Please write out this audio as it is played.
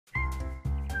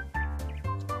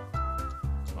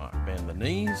bend the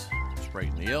knees,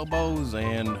 straighten the elbows,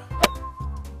 and...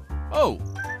 Oh,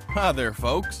 hi there,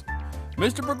 folks.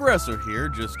 Mr. Progressor here,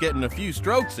 just getting a few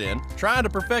strokes in, trying to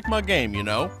perfect my game, you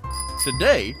know.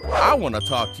 Today, I want to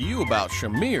talk to you about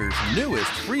Shameer's newest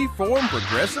freeform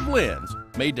progressive lens,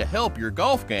 made to help your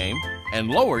golf game and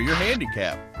lower your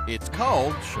handicap. It's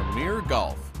called Shameer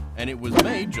Golf, and it was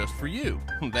made just for you.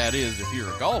 That is, if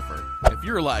you're a golfer. If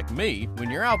you're like me, when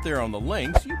you're out there on the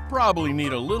links, you probably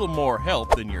need a little more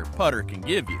help than your putter can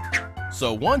give you.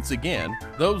 So once again,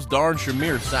 those darn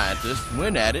Shameer scientists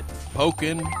went at it,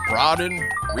 poking, prodding,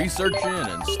 researching,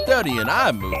 and studying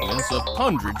eye movements of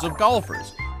hundreds of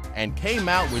golfers, and came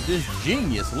out with this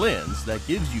genius lens that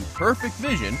gives you perfect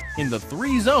vision in the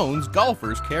 3 zones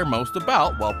golfers care most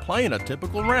about while playing a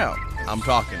typical round. I'm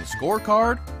talking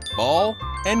scorecard, ball,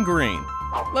 and green.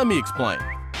 Let me explain.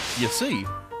 You see,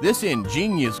 this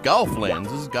ingenious golf lens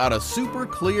has got a super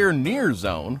clear near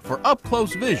zone for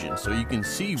up-close vision so you can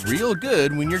see real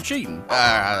good when you're cheating.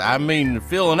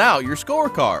 Filling out your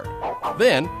scorecard.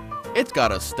 Then, it's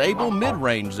got a stable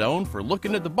mid-range zone for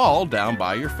looking at the ball down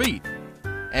by your feet.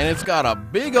 And it's got a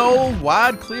big old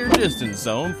wide clear distance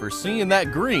zone for seeing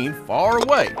that green far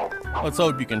away. Let's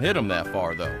hope you can hit them that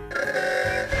far though.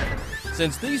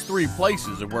 Since these 3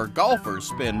 places are where golfers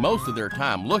spend most of their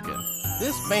time looking,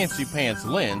 this fancy pants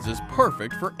lens is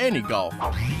perfect for any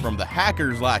golfer, from the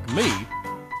hackers like me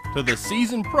to the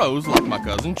seasoned pros like my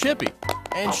cousin Chippy.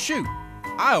 And shoot,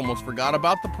 I almost forgot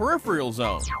about the peripheral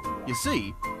zone. You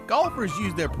see, golfers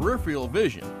use their peripheral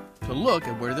vision to look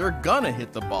at where they're gonna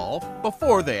hit the ball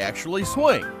before they actually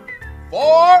swing.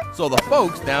 So the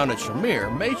folks down at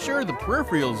Shameer made sure the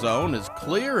peripheral zone is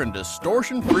clear and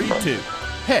distortion-free too.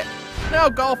 Heck, now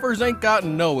golfers ain't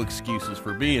gotten no excuses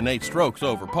for being 8 strokes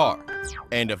over par.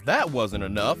 And if that wasn't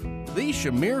enough, these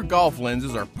Shameer golf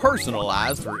lenses are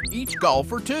personalized for each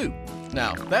golfer too.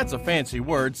 Now, that's a fancy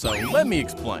word, so let me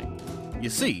explain. You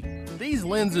see, these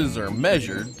lenses are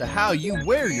measured to how you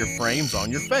wear your frames on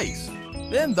your face.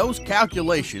 Then those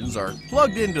calculations are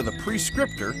plugged into the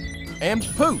prescriptor, and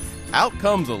poof, out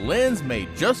comes a lens made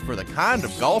just for the kind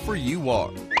of golfer you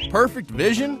are. Perfect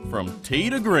vision from tee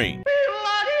to green.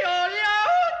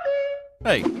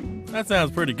 Hey, that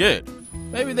sounds pretty good.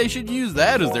 Maybe they should use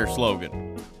that as their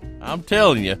slogan. I'm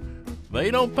telling you,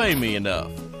 they don't pay me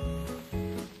enough.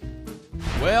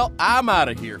 Well, I'm out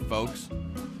of here, folks.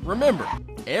 Remember,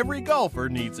 every golfer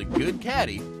needs a good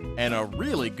caddy and a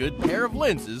really good pair of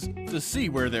lenses to see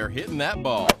where they're hitting that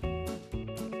ball.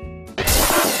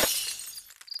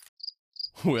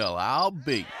 Well, I'll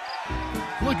be.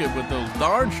 Look at what those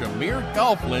darn Shameer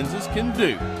golf lenses can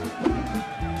do.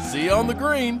 See you on the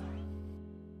green.